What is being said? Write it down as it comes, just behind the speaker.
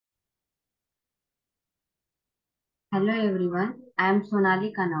Hello everyone, I am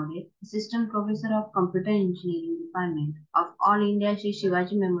Sonali Kanawade, Assistant Professor of Computer Engineering Department of All India Shri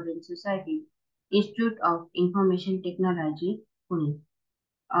Shivaji Memorial Society, Institute of Information Technology, Pune.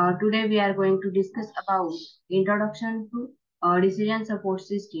 Today we are going to discuss about Introduction to Decision Support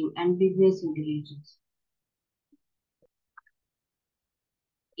System and Business Intelligence.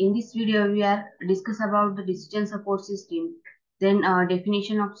 In this video, we are discuss about the decision support system, then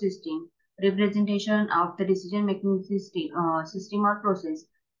definition of system, representation of the decision making system or process,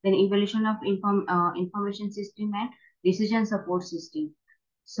 then evolution of information system and decision support system.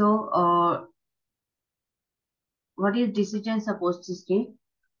 So, what is decision support system?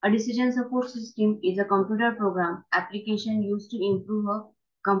 A decision support system is a computer program application used to improve a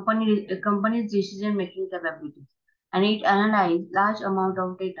company's decision making capabilities, and it analyzes large amount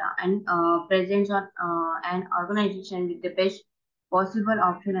of data and presents on an organization with the best possible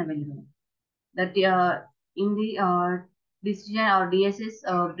option available. That in the decision or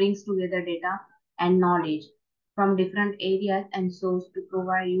DSS brings together data and knowledge from different areas and source to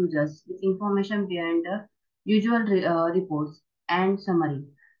provide users with information behind the usual reports and summary.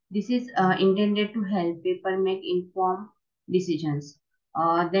 This is intended to help people make informed decisions.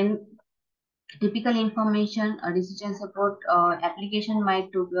 Then typical information decision support application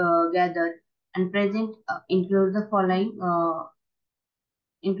might to gather and present include the following.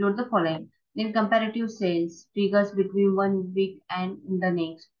 Then comparative sales, figures between one week and the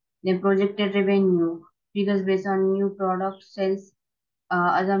next. Then projected revenue, figures based on new product sales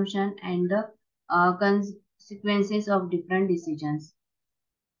assumption and the consequences of different decisions.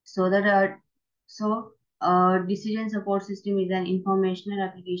 So that decision support system is an informational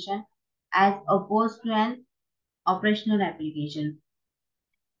application as opposed to an operational application.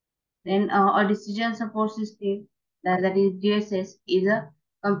 Then a decision support system that is DSS is a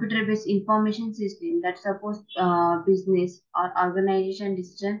computer-based information system that supports business or organization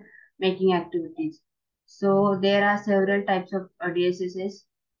decision making activities. So there are several types of DSSs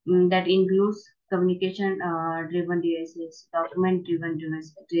that includes communication driven DSS, document driven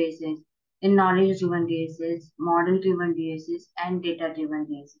DSS, and knowledge driven DSS, model driven DSS, and data driven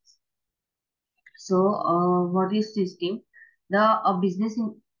DSS. So, what is system?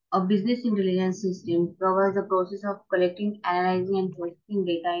 A business intelligence system covers the process of collecting, analyzing, and processing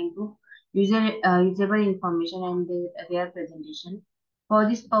data into usable information and their presentation. For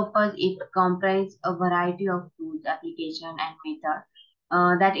this purpose, it comprises a variety of tools, application, and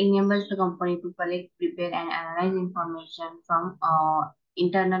method that enables the company to collect, prepare, and analyze information from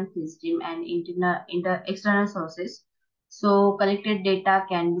internal system and external sources. So, collected data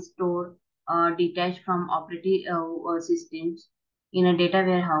can be stored detached from operating systems in a data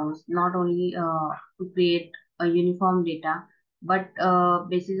warehouse, not only to create a uniform data, but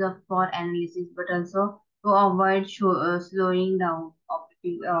basis of for analysis, but also to avoid slowing down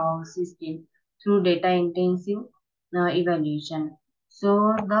operating system through data intensive evaluation.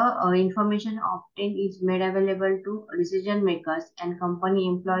 So the information obtained is made available to decision makers and company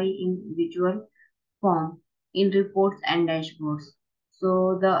employee in visual form in reports and dashboards.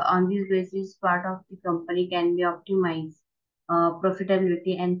 So the on this basis, part of the company can be optimized,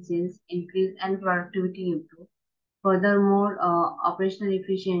 profitability and sales increase and productivity improve. Furthermore, operational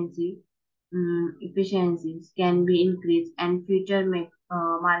efficiencies can be increased and future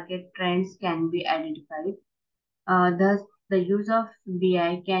market trends can be identified. Thus, the use of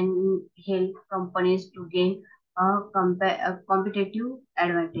BI can help companies to gain competitive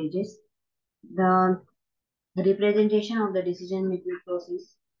advantages. The representation of the decision making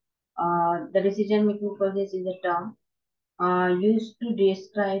process. The decision making process is a term used to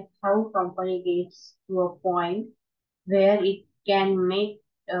describe how company gets to a point where it can make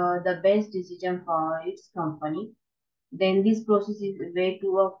the best decision for its company. Then this process is a way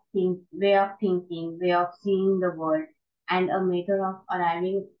of thinking, way of seeing the world, and a method of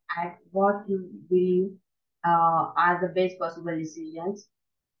arriving at what you believe are the best possible decisions.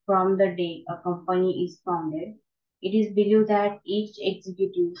 From the day a company is founded, it is believed that each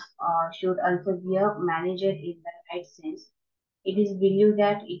executive should also be a manager in the right sense. It is believed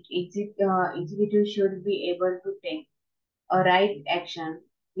that executive should be able to take a right action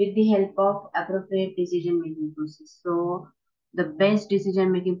with the help of appropriate decision making process. So the best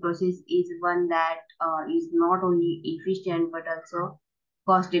decision making process is one that is not only efficient but also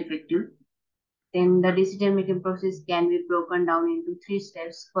cost effective. Then the decision making process can be broken down into three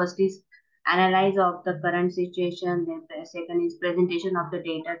steps. First is analyze of the current situation. Then the second is presentation of the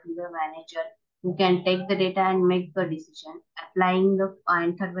data to the manager who can take the data and make the decision. Applying the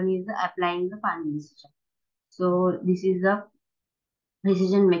and third one is the applying the final decision. So this is the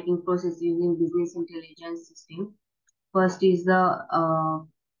decision making process using business intelligence system. First is there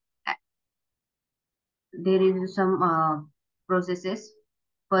is some processes.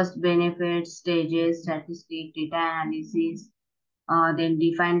 First, benefits, stages, statistic, data analysis, then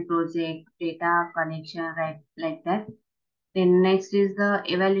define project, data connection, right, like that. Then next is the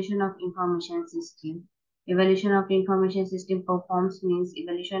evaluation of information system. Evaluation of information system performs means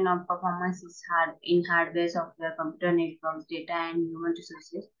evaluation of performance is hard in hardware, software, computer networks, data, and human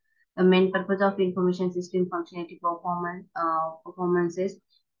resources. The main purpose of information system functionality performances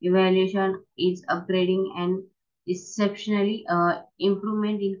evaluation is upgrading and exceptionally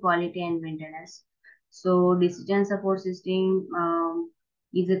improvement in quality and maintenance. So decision support system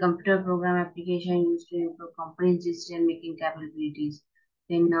is a computer program application used to improve company's decision-making capabilities.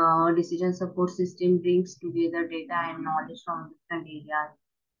 Then decision support system brings together data and knowledge from different areas.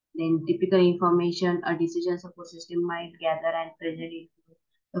 Then typical information a decision support system might gather and present it to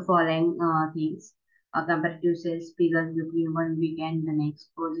the following things. Comparative sales figures between one week and the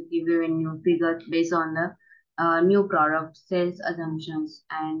next. Positive revenue figures based on the new product sales assumptions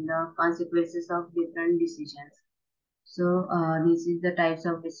and consequences of different decisions. So this is the types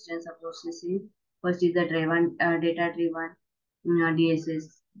of decision support system. First is the data driven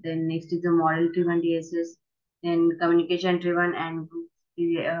DSS. Then next is the model driven DSS. Then communication driven and group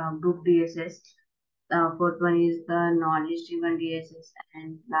DSS. Fourth one is the knowledge driven DSS,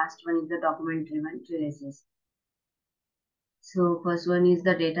 and last one is the document driven DSS. So first one is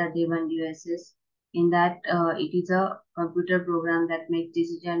the data-driven DSS. In that, it is a computer program that makes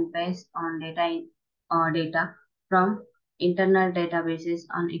decision based on data from internal databases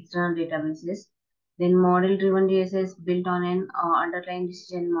on external databases. Then model-driven DSS built on an underlying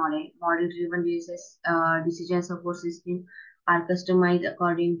decision model. Model-driven DSS decision support system are customized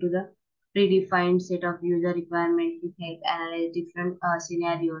according to the predefined set of user requirements to help analyze different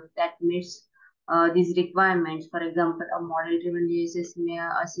scenarios that meets these requirements. For example, a model-driven DSS may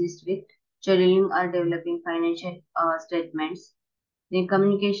assist with scheduling or developing financial statements. The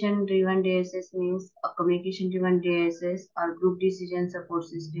communication-driven DSS means a communication-driven DSS or group decision support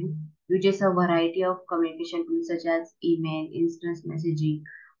system uses a variety of communication tools such as email, instant messaging,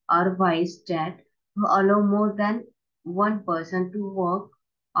 or voice chat to allow more than one person to work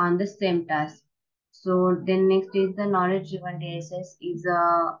on the same task. So then next is the knowledge-driven DSS is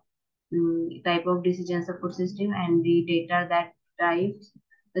a type of decision support system, and the data that drives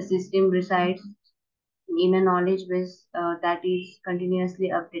the system resides in a knowledge base that is continuously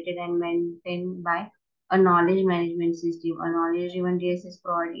updated and maintained by a knowledge management system. A knowledge driven DSS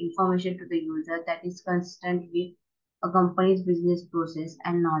provides information to the user that is consistent with a company's business process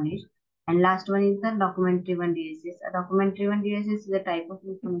and knowledge. And last one is the document driven DSS. A document driven DSS is a type of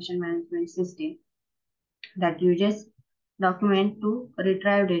information management system that uses document to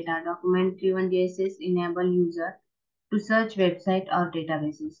retrieve data. Document driven DSS enable user to search website or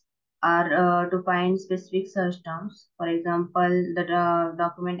databases or to find specific search terms. For example, the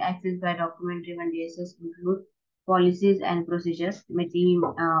document accessed by document driven DSS include policies and procedures, meeting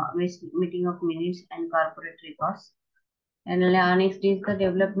of minutes and corporate records. And next is the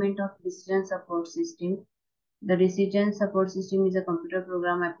development of decision support system. The decision support system is a computer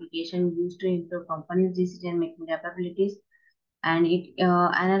program application used to improve companies' decision-making capabilities, and it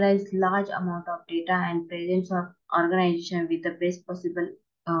analyzes large amount of data and presents of organization with the best possible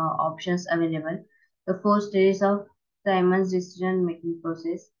options available. The four stages of Simon's decision-making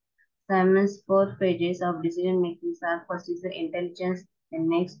process. Simon's four pages of decision-making are: first is the intelligence, then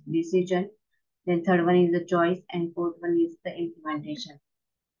next decision, then third one is the choice, and fourth one is the implementation.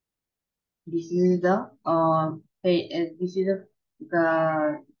 This is the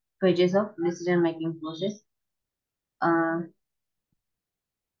pages of decision making process. Uh,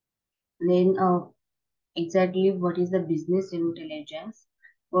 then exactly what is the business intelligence?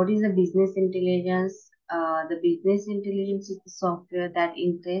 What is the business intelligence? The business intelligence is the software that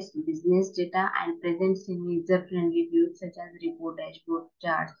integrates business data and presents in user-friendly views such as report, dashboard,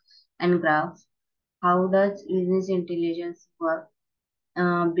 charts, and graphs. How does business intelligence work?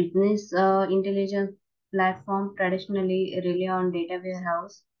 Business intelligence platform traditionally rely on data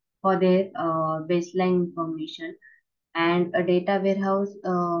warehouse for their baseline information, and a data warehouse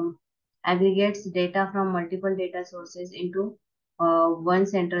aggregates data from multiple data sources into one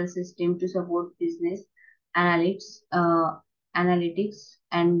central system to support business analytics, analytics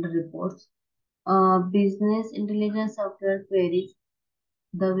and reports. Business intelligence software queries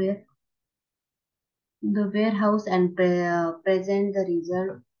the the warehouse and present the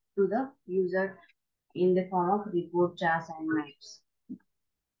result to the user in the form of report, charts, and maps.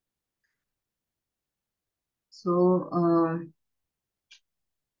 So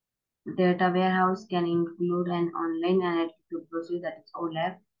Data warehouse can include an online analytical process, that is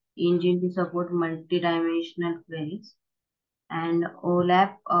OLAP engine, to support multidimensional queries. And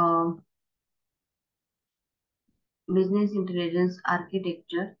OLAP business intelligence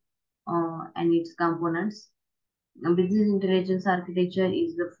architecture and its components. Business intelligence architecture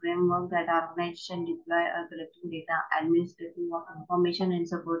is the framework that organizations deploy or collecting data, administrating of information, and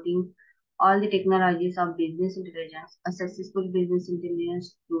supporting all the technologies of business intelligence. A successful business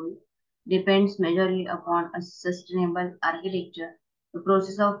intelligence tool depends majorly upon a sustainable architecture. The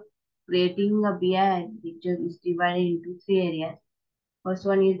process of creating a BI architecture is divided into three areas. First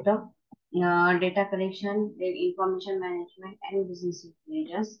one is the data collection, then information management, and business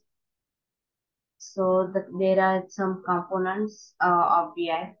intelligence. So there are some components of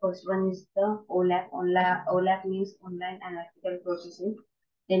BI. First one is the OLAP. OLAP means online analytical processing.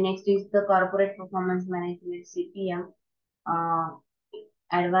 Then next is the corporate performance management, CPM, uh,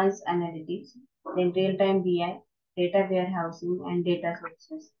 advanced analytics. Then real-time BI, data warehousing, and data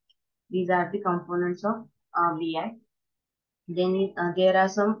sources. These are the components of BI. Then there are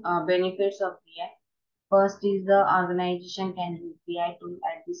some benefits of BI. First is the organization can use BI tool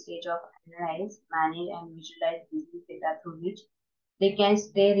at this stage of analyze, manage, and visualize business data through which they can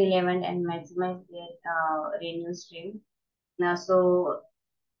stay relevant and maximize their revenue stream. Now, so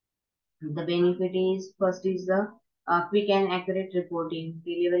the benefit is first is the quick and accurate reporting,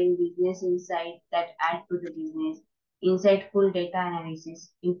 delivering business insight that add to the business, insightful data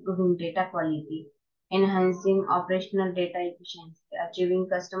analysis, improving data quality, enhancing operational data efficiency, achieving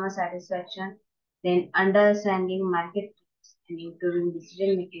customer satisfaction, then understanding market trends and improving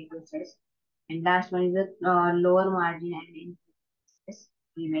decision making process. And last one is the lower margin and increase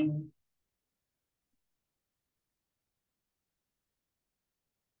revenue.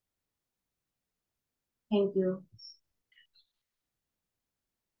 Thank you.